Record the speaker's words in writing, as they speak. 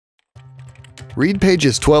Read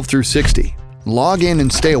pages 12 through 60. Log in and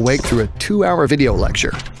stay awake through a 2-hour video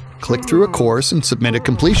lecture. Click through a course and submit a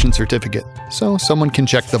completion certificate so someone can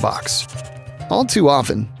check the box. All too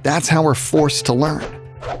often, that's how we're forced to learn.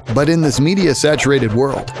 But in this media-saturated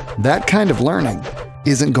world, that kind of learning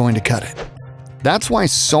isn't going to cut it. That's why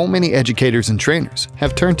so many educators and trainers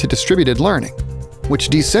have turned to distributed learning, which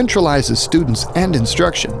decentralizes students and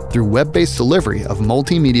instruction through web-based delivery of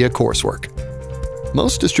multimedia coursework.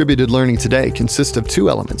 Most distributed learning today consists of 2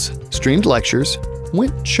 elements: streamed lectures,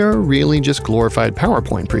 which are really just glorified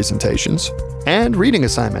PowerPoint presentations, and reading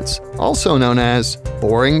assignments, also known as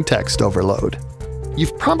boring text overload.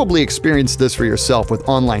 You've probably experienced this for yourself with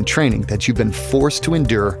online training that you've been forced to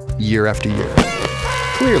endure year after year.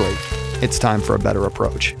 Clearly, it's time for a better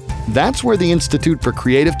approach. That's where the Institute for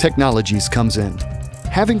Creative Technologies comes in.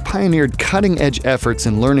 Having pioneered cutting-edge efforts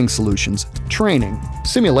in learning solutions, training,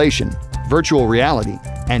 simulation, virtual reality,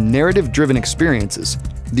 and narrative-driven experiences,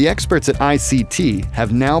 the experts at ICT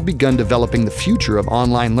have now begun developing the future of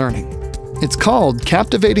online learning. It's called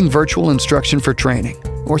Captivating Virtual Instruction for Training,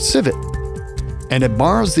 or CVIT, and it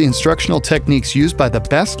borrows the instructional techniques used by the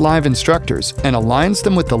best live instructors and aligns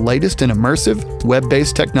them with the latest in immersive,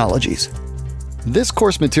 web-based technologies. This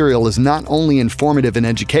course material is not only informative and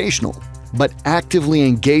educational, but actively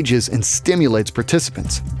engages and stimulates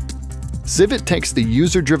participants. CVIT takes the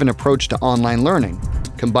user-driven approach to online learning,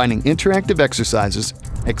 combining interactive exercises,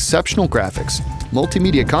 exceptional graphics,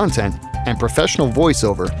 multimedia content, and professional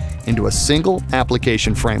voiceover into a single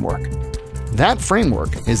application framework. That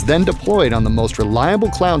framework is then deployed on the most reliable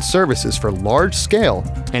cloud services for large-scale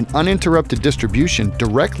and uninterrupted distribution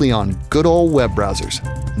directly on good old web browsers.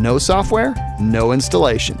 No software, no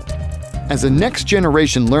installation. As a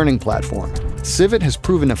next-generation learning platform, CVIT has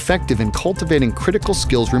proven effective in cultivating critical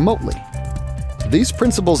skills remotely. These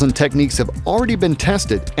principles and techniques have already been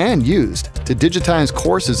tested and used to digitize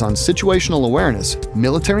courses on situational awareness,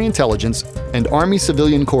 military intelligence, and Army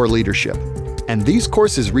Civilian Corps leadership. And these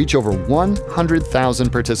courses reach over 100,000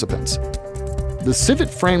 participants. The CVIT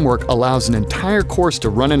framework allows an entire course to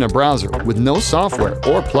run in a browser with no software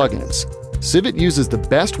or plugins. CVIT uses the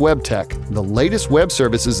best web tech, the latest web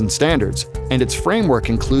services and standards, and its framework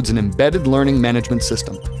includes an embedded learning management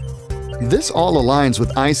system. This all aligns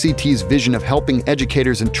with ICT's vision of helping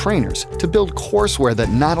educators and trainers to build courseware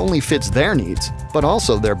that not only fits their needs, but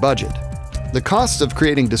also their budget. The costs of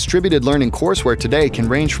creating distributed learning courseware today can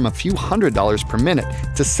range from a few $100s per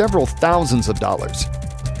minute to several thousands of dollars.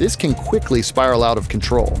 This can quickly spiral out of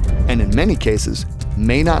control, and in many cases,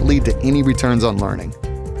 may not lead to any returns on learning.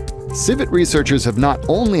 CVIT researchers have not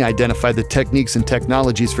only identified the techniques and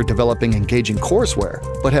technologies for developing engaging courseware,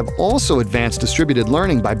 but have also advanced distributed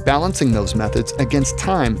learning by balancing those methods against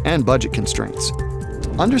time and budget constraints.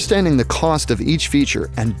 Understanding the cost of each feature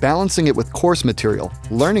and balancing it with course material,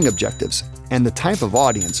 learning objectives, and the type of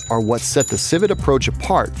audience are what set the CVIT approach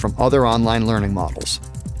apart from other online learning models.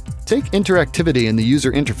 Take interactivity in the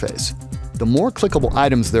user interface. The more clickable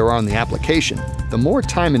items there are on the application, the more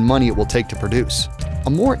time and money it will take to produce. A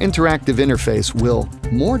more interactive interface will,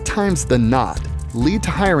 more times than not, lead to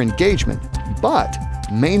higher engagement, but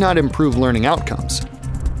may not improve learning outcomes.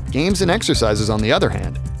 Games and exercises, on the other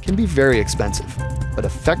hand, can be very expensive, but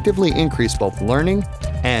effectively increase both learning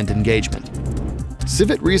and engagement.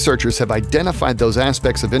 CVIT researchers have identified those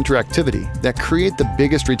aspects of interactivity that create the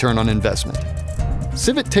biggest return on investment.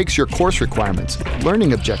 CVIT takes your course requirements,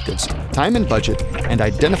 learning objectives, time and budget, and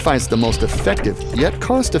identifies the most effective yet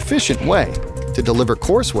cost-efficient way to deliver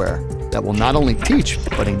courseware that will not only teach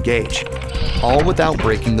but engage, all without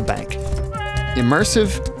breaking the bank.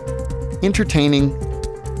 Immersive, entertaining,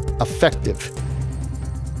 effective.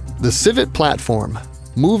 The CVIT platform,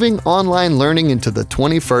 moving online learning into the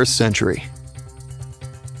 21st century.